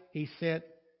finally, He sent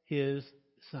His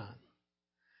son.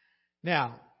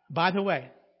 Now, by the way,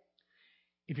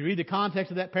 if you read the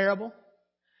context of that parable,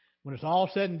 when it's all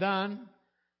said and done,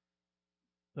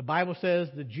 the Bible says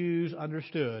the Jews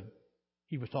understood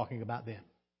He was talking about them.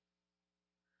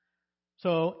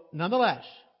 So, nonetheless,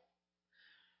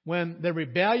 when the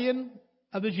rebellion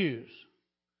of the Jews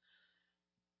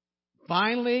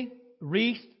finally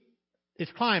reached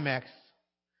its climax,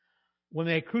 when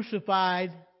they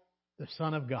crucified the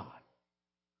Son of God.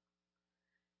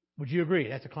 Would you agree?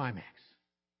 That's a climax.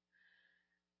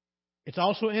 It's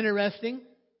also interesting,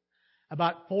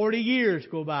 about 40 years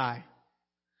go by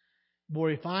before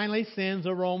He finally sends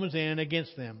the Romans in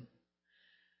against them,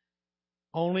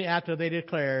 only after they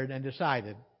declared and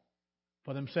decided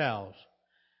for themselves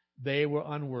they were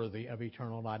unworthy of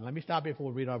eternal life. Let me stop before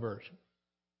we read our verse.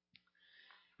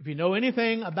 If you know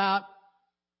anything about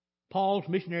Paul's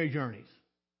missionary journeys,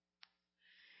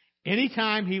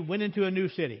 anytime he went into a new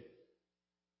city,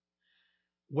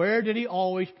 where did he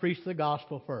always preach the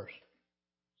gospel first?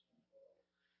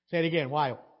 Say it again.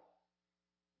 Why?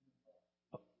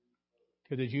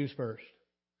 To the Jews first.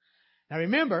 Now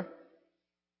remember,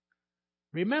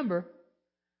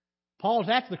 Paul's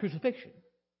after the crucifixion.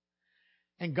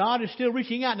 And God is still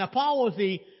reaching out. Now Paul was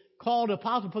the called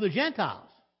apostle for the Gentiles.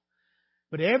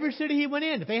 But every city he went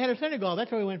in, if they had a synagogue,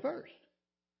 that's where he went first.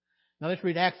 Now let's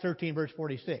read Acts 13, verse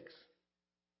 46.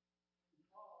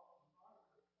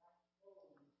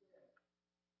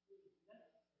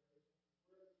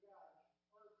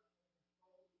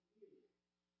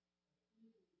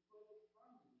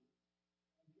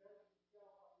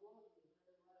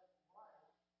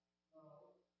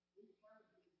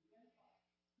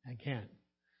 Again,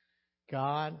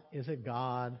 God is a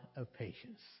God of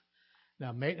patience.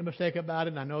 Now, make no mistake about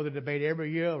it, and I know the debate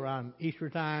every year around Easter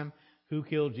time, who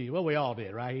killed Jesus? Well, we all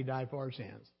did, right? He died for our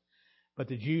sins. But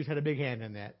the Jews had a big hand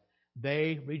in that.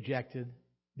 They rejected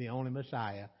the only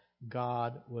Messiah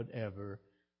God would ever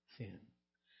send.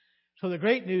 So the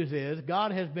great news is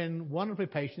God has been wonderfully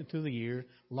patient through the years,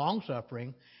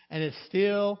 long-suffering, and is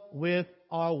still with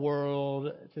our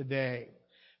world today.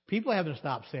 People haven't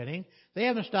stopped sinning. They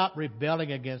haven't stopped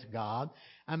rebelling against God.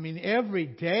 I mean, every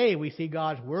day we see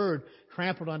God's Word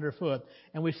trampled underfoot.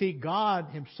 And we see God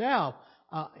Himself,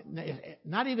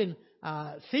 not even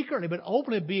secretly, but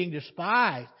openly being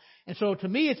despised. And so to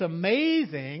me, it's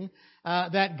amazing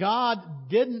that God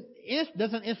doesn't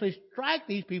instantly strike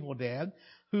these people dead.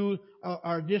 who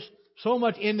are just so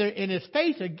much in his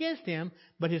face against him,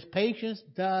 but his patience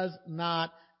does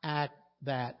not act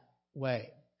that way.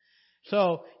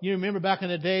 So you remember back in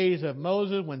the days of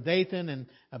Moses when Dathan and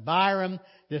Abiram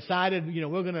decided,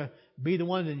 we're going to be the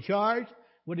ones in charge.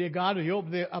 What did God do? He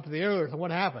opened up the earth, and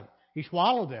what happened? He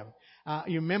swallowed them.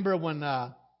 You remember when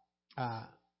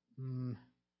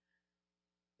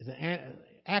is it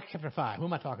Acts chapter 5? Who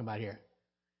am I talking about here?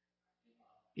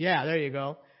 Yeah, there you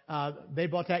go. They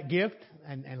bought that gift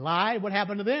and lied. What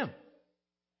happened to them?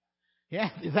 Yeah,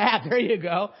 there you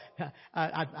go.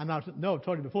 I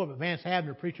told you before, but Vance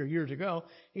Havner, preacher years ago,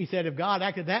 he said if God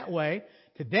acted that way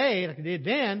today, like he did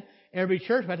then, every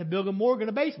church would have to build a morgue in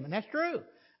a basement. That's true.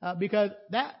 Because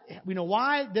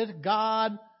why does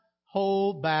God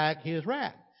hold back his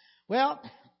wrath? Well,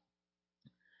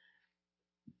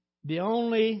 the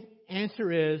only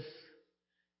answer is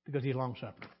because he's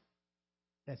long-suffering.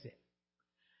 That's it.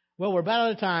 Well, we're about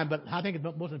out of time, but I think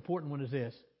the most important one is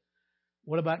this.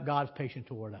 What about God's patience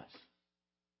toward us?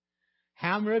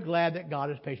 How many are glad that God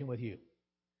is patient with you?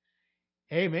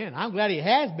 Amen. I'm glad he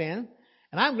has been,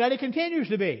 and I'm glad he continues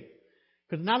to be.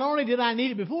 Because not only did I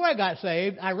need it before I got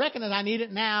saved, I reckon that I need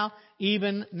it now,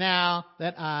 even now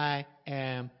that I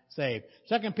am saved.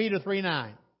 2 Peter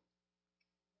 3:9.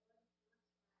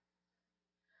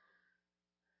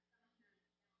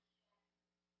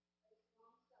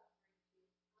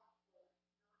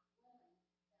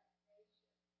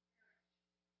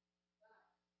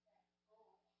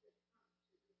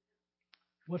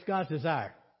 What's God's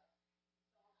desire?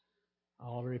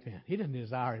 All repent. He doesn't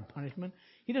desire punishment.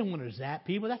 He doesn't want to zap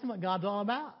people. That's not what God's all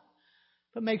about.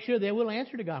 But make sure they will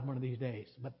answer to God one of these days.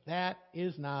 But that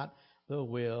is not the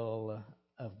will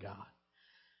of God.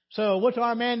 So what's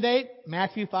our mandate?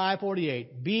 Matthew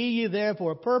 5:48. Be ye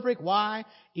therefore perfect. Why?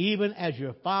 Even as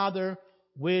your Father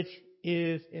which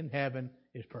is in heaven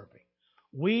is perfect.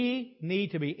 We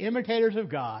need to be imitators of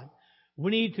God.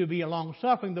 We need to be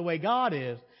long-suffering the way God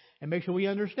is, and make sure we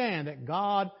understand that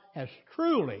God has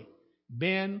truly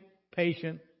been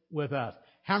patient with us.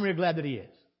 How many are glad that he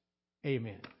is?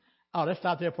 Amen. Oh, let's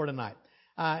stop there for tonight.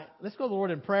 Let's go to the Lord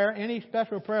in prayer. Any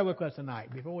special prayer requests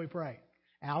tonight before we pray?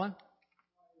 Alan?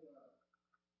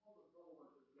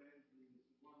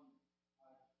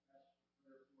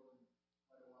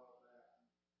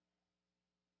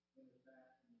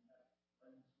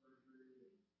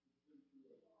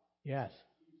 Yes.